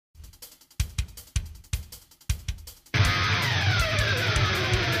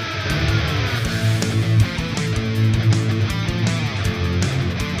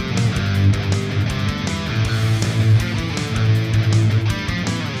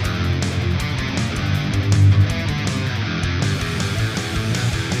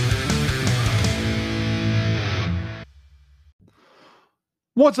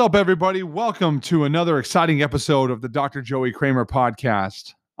What's up, everybody? Welcome to another exciting episode of the Dr. Joey Kramer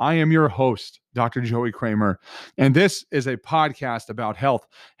podcast. I am your host, Dr. Joey Kramer, and this is a podcast about health.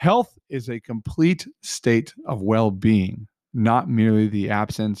 Health is a complete state of well-being, not merely the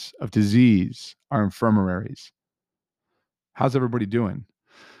absence of disease or infirmaries. How's everybody doing?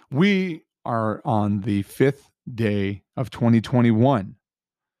 We are on the 5th day of 2021.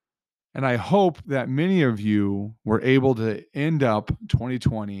 And I hope that many of you were able to end up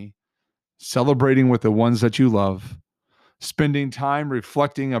 2020 celebrating with the ones that you love, spending time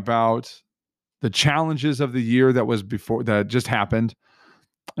reflecting about the challenges of the year that just happened,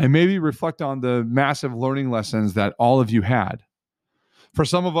 and maybe reflect on the massive learning lessons that all of you had. For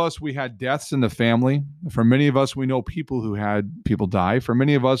some of us, we had deaths in the family. For many of us, we know people who had people die. For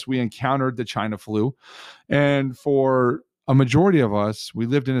many of us, we encountered the China flu. And for a majority of us, we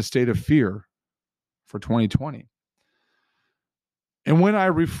lived in a state of fear for 2020. And when I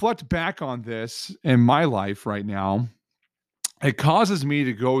reflect back on this in my life right now, it causes me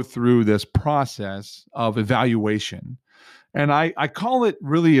to go through this process of evaluation. And I call it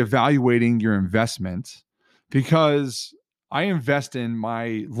really evaluating your investment, because I invest in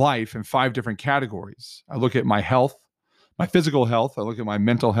my life in 5 different categories. I look at my health, my physical health. I look at my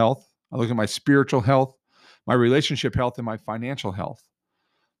mental health. I look at my spiritual health, my relationship health, and my financial health.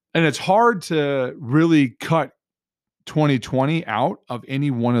 And it's hard to really cut 2020 out of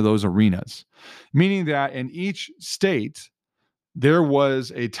any one of those arenas, meaning that in each state, there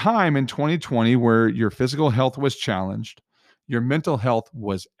was a time in 2020 where your physical health was challenged, your mental health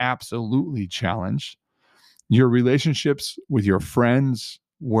was absolutely challenged, your relationships with your friends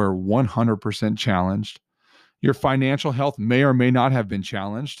were 100% challenged, your financial health may or may not have been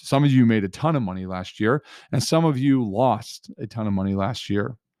challenged. Some of you made a ton of money last year, and some of you lost a ton of money last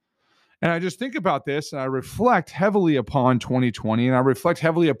year. And I just think about this, and I reflect heavily upon 2020, and I reflect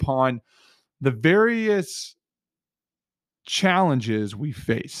heavily upon the various challenges we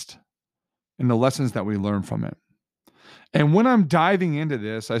faced and the lessons that we learned from it. And when I'm diving into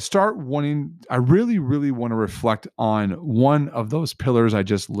this, I really, really want to reflect on one of those pillars I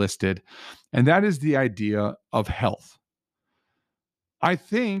just listed, and that is the idea of health. I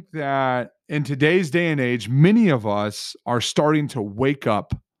think that in today's day and age, many of us are starting to wake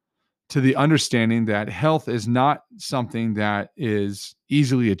up to the understanding that health is not something that is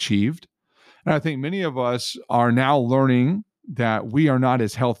easily achieved. And I think many of us are now learning that we are not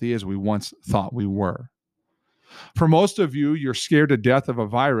as healthy as we once thought we were. For most of you, you're scared to death of a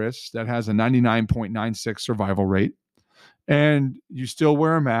virus that has a 99.96 survival rate, and you still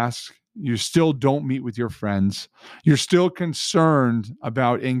wear a mask. You still don't meet with your friends. You're still concerned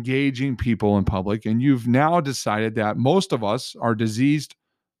about engaging people in public, and you've now decided that most of us are diseased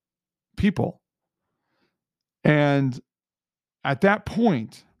people. And at that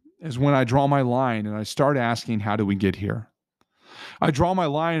point is when I draw my line and I start asking, how do we get here? I draw my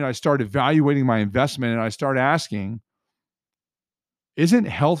line and I start evaluating my investment, and I start asking, isn't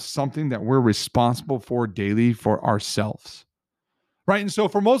health something that we're responsible for daily for ourselves? Right? And so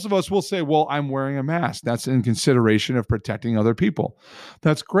for most of us, we'll say, well, I'm wearing a mask. That's in consideration of protecting other people.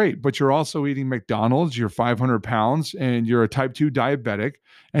 That's great. But you're also eating McDonald's, you're 500 pounds, and you're a type 2 diabetic,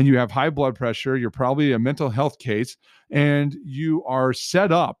 and you have high blood pressure. You're probably a mental health case, and you are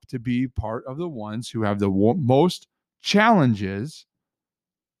set up to be part of the ones who have the most challenges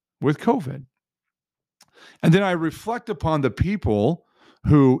with COVID. And then I reflect upon the people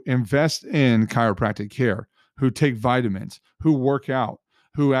who invest in chiropractic care, who take vitamins, who work out,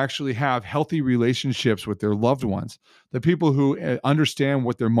 who actually have healthy relationships with their loved ones, the people who understand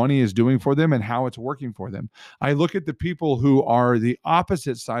what their money is doing for them and how it's working for them. I look at the people who are the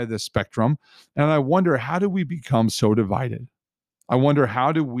opposite side of the spectrum, and I wonder, how do we become so divided? I wonder,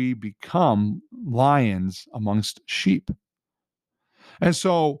 how do we become lions amongst sheep? And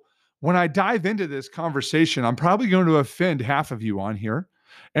so when I dive into this conversation, I'm probably going to offend half of you on here,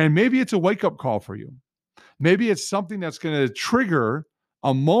 and maybe it's a wake-up call for you. Maybe it's something that's going to trigger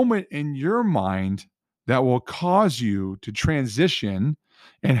a moment in your mind that will cause you to transition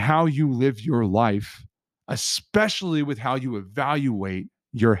in how you live your life, especially with how you evaluate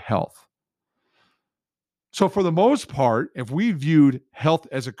your health. So for the most part, if we viewed health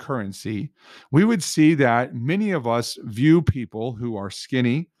as a currency, we would see that many of us view people who are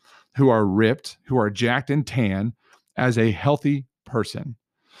skinny, who are ripped, who are jacked and tan as a healthy person.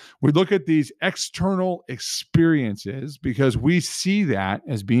 We look at these external experiences because we see that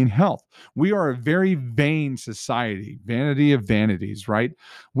as being health. We are a very vain society, vanity of vanities, right?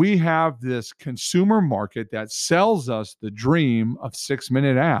 We have this consumer market that sells us the dream of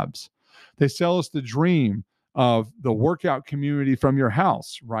 6-minute abs. They sell us the dream of the workout community from your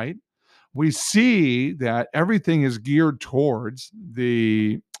house, right? We see that everything is geared towards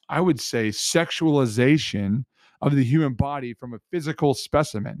the, I would say, sexualization of the human body from a physical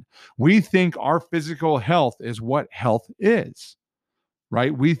specimen. We think our physical health is what health is,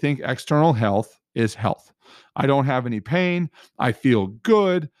 right? We think external health is health. I don't have any pain. I feel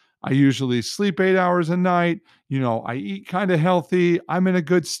good. I usually sleep 8 hours a night. I eat kind of healthy. I'm in a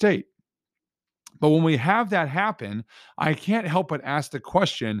good state. But when we have that happen, I can't help but ask the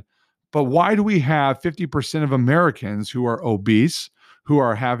question, but why do we have 50% of Americans who are obese, who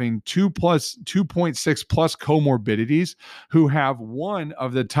are having 2.6 plus comorbidities, who have one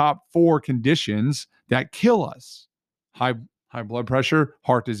of the top 4 conditions that kill us? High high blood pressure,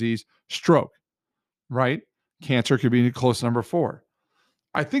 heart disease, stroke, right? Cancer could be close number 4.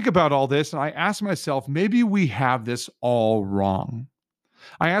 I think about all this and I ask myself, maybe we have this all wrong.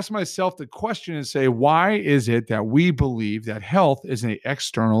 I ask myself the question and say, why is it that we believe that health is an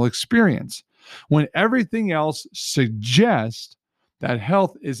external experience when everything else suggests that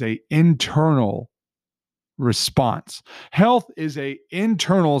health is an internal response? Health is an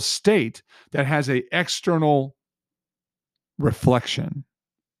internal state that has an external reflection.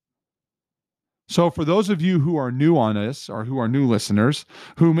 So for those of you who are new on this or who are new listeners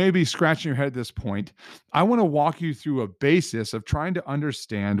who may be scratching your head at this point, I want to walk you through a basis of trying to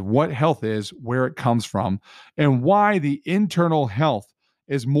understand what health is, where it comes from, and why the internal health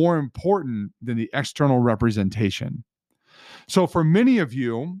is more important than the external representation. So for many of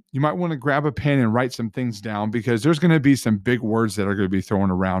you, you might want to grab a pen and write some things down because there's going to be some big words that are going to be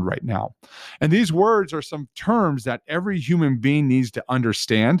thrown around right now. And these words are some terms that every human being needs to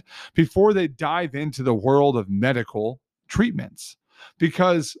understand before they dive into the world of medical treatments,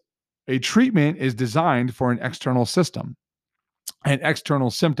 because a treatment is designed for an external system, an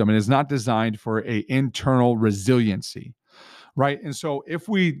external symptom, and is not designed for an internal resiliency. Right. And so if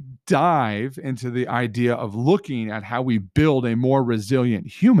we dive into the idea of looking at how we build a more resilient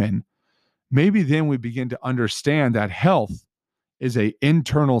human, maybe then we begin to understand that health is an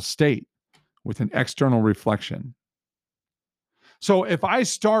internal state with an external reflection. So if I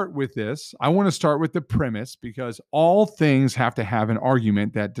start with this, I want to start with the premise because all things have to have an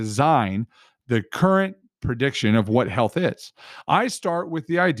argument that design the current prediction of what health is. I start with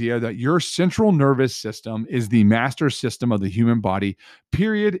the idea that your central nervous system is the master system of the human body,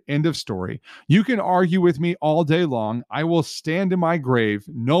 period, end of story. You can argue with me all day long. I will stand in my grave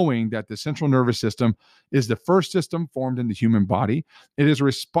knowing that the central nervous system is the first system formed in the human body. It is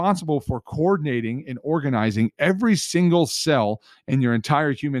responsible for coordinating and organizing every single cell in your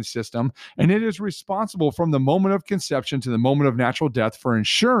entire human system, and it is responsible from the moment of conception to the moment of natural death for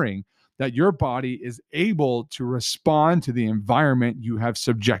ensuring that your body is able to respond to the environment you have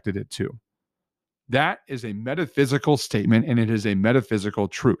subjected it to. That is a metaphysical statement and it is a metaphysical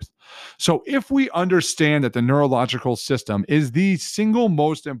truth. So if we understand that the neurological system is the single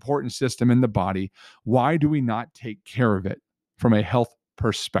most important system in the body, why do we not take care of it from a health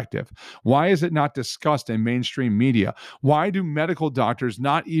perspective? Why is it not discussed in mainstream media? Why do medical doctors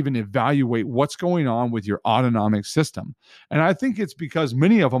not even evaluate what's going on with your autonomic system? And I think it's because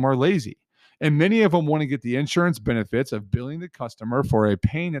many of them are lazy. And many of them want to get the insurance benefits of billing the customer for a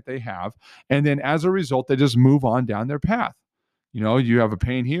pain that they have. And then as a result, they just move on down their path. You have a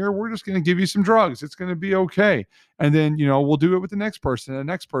pain here, we're just going to give you some drugs. It's going to be okay. And then, we'll do it with the next person, the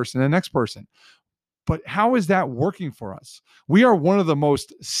next person, the next person. But how is that working for us? We are one of the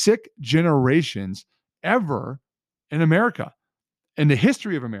most sick generations ever in America, in the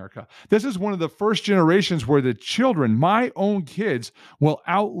history of America. This is one of the first generations where the children, my own kids, will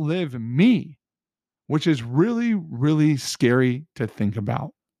outlive me, which is really, really scary to think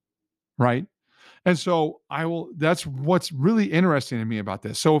about, right? And so that's what's really interesting to me about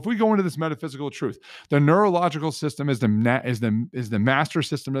this. So if we go into this metaphysical truth, the neurological system is the master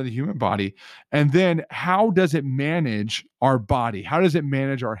system of the human body. And then how does it manage our body? How does it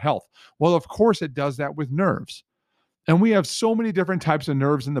manage our health? Well, of course it does that with nerves. And we have so many different types of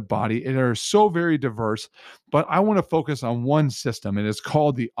nerves in the body, and they're so very diverse. But I want to focus on one system, and it's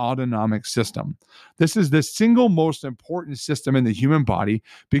called the autonomic system. This is the single most important system in the human body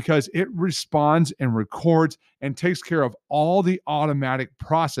because it responds and records and takes care of all the automatic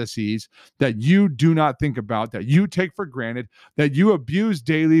processes that you do not think about, that you take for granted, that you abuse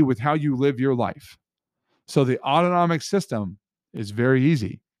daily with how you live your life. So the autonomic system is very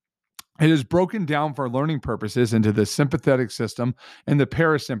easy. It is broken down for learning purposes into the sympathetic system and the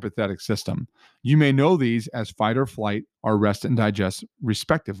parasympathetic system. You may know these as fight or flight or rest and digest,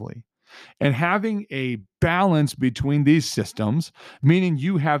 respectively. And having a balance between these systems, meaning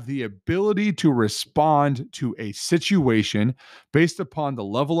you have the ability to respond to a situation based upon the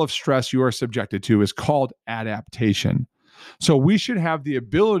level of stress you are subjected to, is called adaptation. So we should have the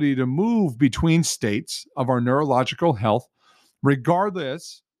ability to move between states of our neurological health,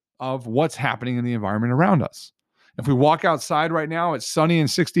 regardless of what's happening in the environment around us. If we walk outside right now, it's sunny and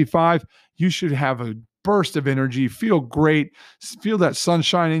 65, you should have a burst of energy, feel great, feel that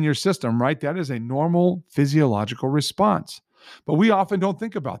sunshine in your system, right? That is a normal physiological response. But we often don't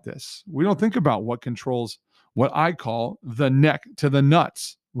think about this. We don't think about what controls what I call the neck to the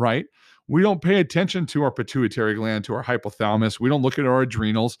nuts, right? We don't pay attention to our pituitary gland, to our hypothalamus. We don't look at our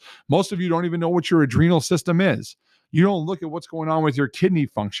adrenals. Most of you don't even know what your adrenal system is. You don't look at what's going on with your kidney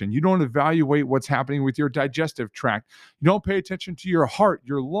function. You don't evaluate what's happening with your digestive tract. You don't pay attention to your heart,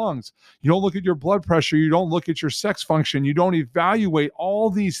 your lungs. You don't look at your blood pressure. You don't look at your sex function. You don't evaluate all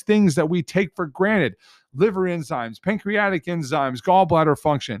these things that we take for granted: liver enzymes, pancreatic enzymes, gallbladder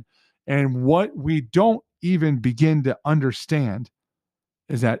function. And what we don't even begin to understand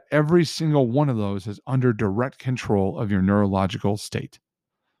is that every single one of those is under direct control of your neurological state.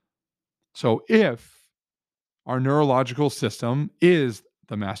 So if our neurological system is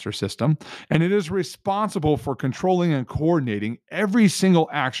the master system, and it is responsible for controlling and coordinating every single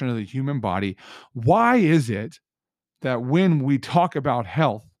action of the human body, why is it that when we talk about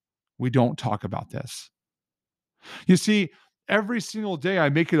health, we don't talk about this? You see, every single day I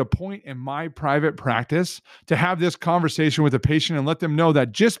make it a point in my private practice to have this conversation with a patient and let them know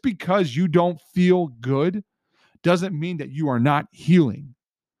that just because you don't feel good doesn't mean that you are not healing.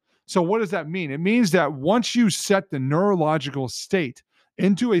 So what does that mean? It means that once you set the neurological state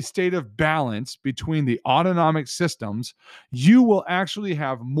into a state of balance between the autonomic systems, you will actually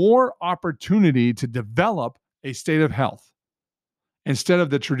have more opportunity to develop a state of health, instead of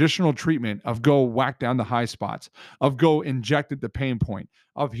the traditional treatment of go whack down the high spots, of go inject at the pain point,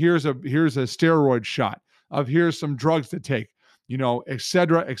 of here's a steroid shot, of here's some drugs to take, et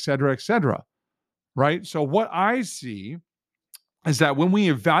cetera, et cetera, et cetera. Right? So what I see is that when we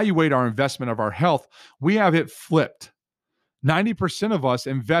evaluate our investment of our health, we have it flipped. 90% of us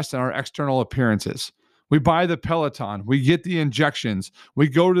invest in our external appearances. We buy the Peloton, we get the injections, we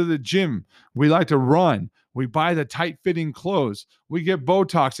go to the gym, we like to run, we buy the tight-fitting clothes, we get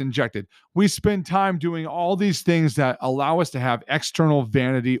Botox injected. We spend time doing all these things that allow us to have external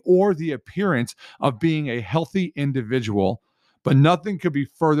vanity or the appearance of being a healthy individual, but nothing could be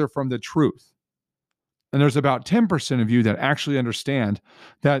further from the truth. And there's about 10% of you that actually understand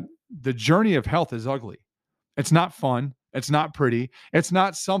that the journey of health is ugly. It's not fun. It's not pretty. It's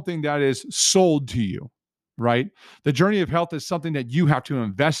not something that is sold to you, right? The journey of health is something that you have to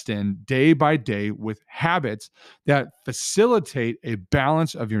invest in day by day with habits that facilitate a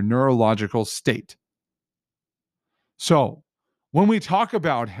balance of your neurological state. So when we talk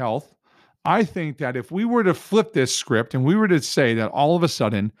about health, I think that if we were to flip this script and we were to say that all of a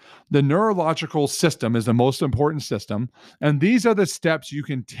sudden the neurological system is the most important system, and these are the steps you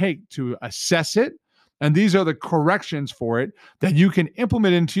can take to assess it, and these are the corrections for it that you can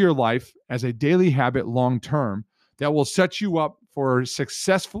implement into your life as a daily habit long term, that will set you up for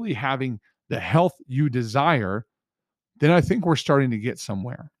successfully having the health you desire, then I think we're starting to get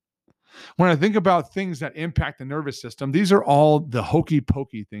somewhere. When I think about things that impact the nervous system, these are all the hokey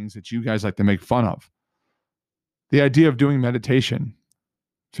pokey things that you guys like to make fun of. The idea of doing meditation,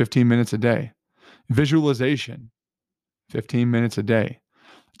 15 minutes a day, visualization, 15 minutes a day,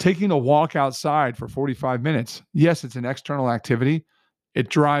 taking a walk outside for 45 minutes. Yes, it's an external activity. It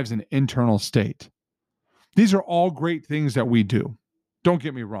drives an internal state. These are all great things that we do. Don't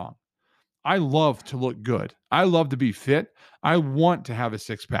get me wrong. I love to look good. I love to be fit. I want to have a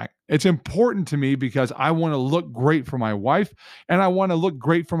six pack. It's important to me because I want to look great for my wife and I want to look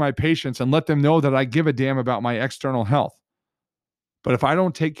great for my patients and let them know that I give a damn about my external health. But if I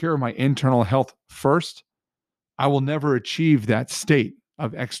don't take care of my internal health first, I will never achieve that state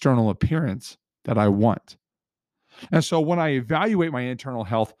of external appearance that I want. And so when I evaluate my internal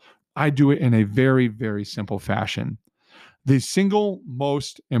health, I do it in a very, very simple fashion. The single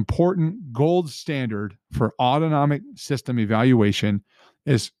most important gold standard for autonomic system evaluation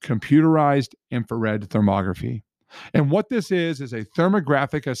is computerized infrared thermography. And what this is a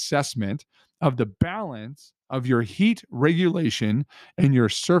thermographic assessment of the balance of your heat regulation and your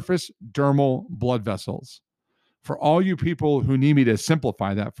surface dermal blood vessels. For all you people who need me to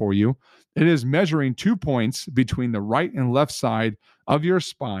simplify that for you, it is measuring 2 points between the right and left side of your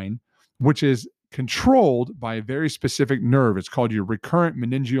spine, which is controlled by a very specific nerve. It's called your recurrent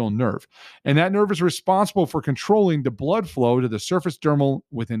meningeal nerve. And that nerve is responsible for controlling the blood flow to the surface dermal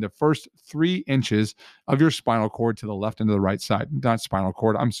within the first 3 inches of your spinal cord to the left and to the right side. Not spinal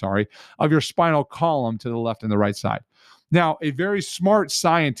cord, I'm sorry, of your spinal column to the left and the right side. Now, a very smart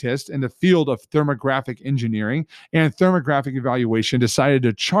scientist in the field of thermographic engineering and thermographic evaluation decided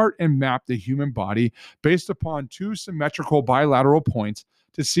to chart and map the human body based upon 2 symmetrical bilateral points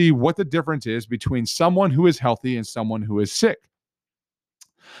to see what the difference is between someone who is healthy and someone who is sick.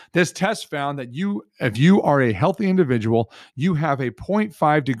 This test found that if you are a healthy individual, you have a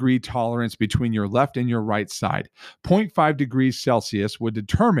 0.5 degree tolerance between your left and your right side. 0.5 degrees Celsius would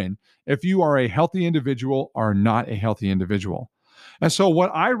determine if you are a healthy individual or not a healthy individual. And so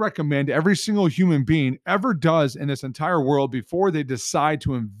what I recommend every single human being ever does in this entire world before they decide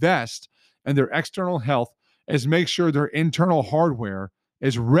to invest in their external health is make sure their internal hardware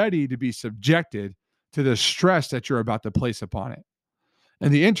is ready to be subjected to the stress that you're about to place upon it.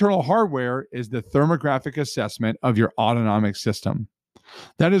 And the internal hardware is the thermographic assessment of your autonomic system.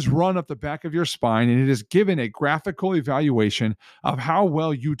 That is run up the back of your spine, and it is given a graphical evaluation of how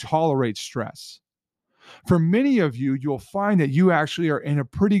well you tolerate stress. For many of you, you'll find that you actually are in a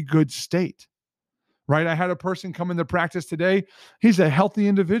pretty good state, right? I had a person come into practice today. He's a healthy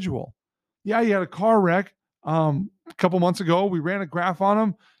individual. Yeah, he had a car wreck a couple months ago. We ran a graph on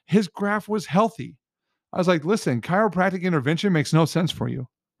him. His graph was healthy. I was like, listen, chiropractic intervention makes no sense for you,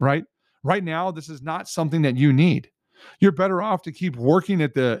 right? Right now, this is not something that you need. You're better off to keep working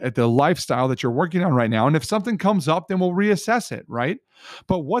at the lifestyle that you're working on right now. And if something comes up, then we'll reassess it, right?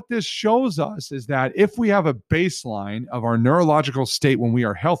 But what this shows us is that if we have a baseline of our neurological state when we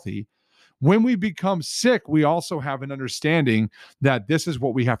are healthy, when we become sick, we also have an understanding that this is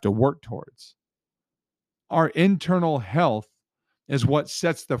what we have to work towards. Our internal health is what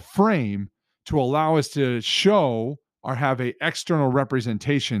sets the frame to allow us to show or have an external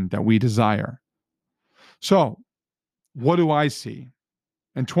representation that we desire. So, what do I see?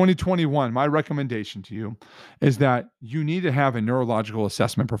 In 2021, my recommendation to you is that you need to have a neurological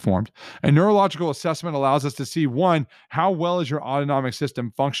assessment performed. A neurological assessment allows us to see, 1, how well is your autonomic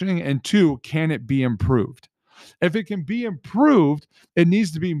system functioning, and 2, can it be improved? If it can be improved, it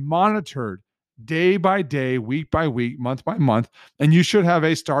needs to be monitored day by day, week by week, month by month, and you should have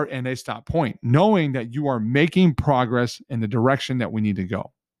a start and a stop point, knowing that you are making progress in the direction that we need to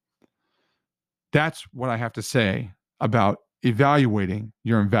go. That's what I have to say about evaluating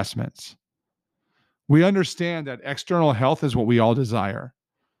your investments. We understand that external health is what we all desire,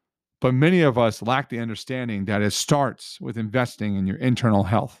 but many of us lack the understanding that it starts with investing in your internal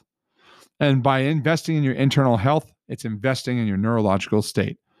health. And by investing in your internal health, it's investing in your neurological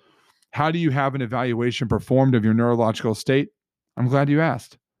state. How do you have an evaluation performed of your neurological state? I'm glad you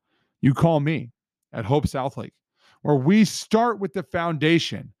asked. You call me at Hope Southlake, where we start with the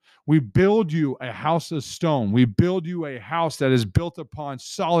foundation. We build you a house of stone. We build you a house that is built upon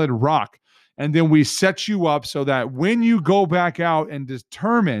solid rock. And then we set you up so that when you go back out and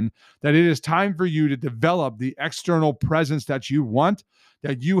determine that it is time for you to develop the external presence that you want,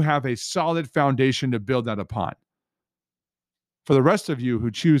 that you have a solid foundation to build that upon. For the rest of you who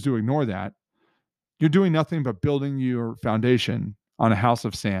choose to ignore that, you're doing nothing but building your foundation on a house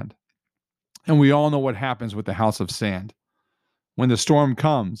of sand. And we all know what happens with the house of sand. When the storm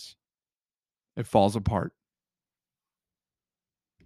comes, it falls apart.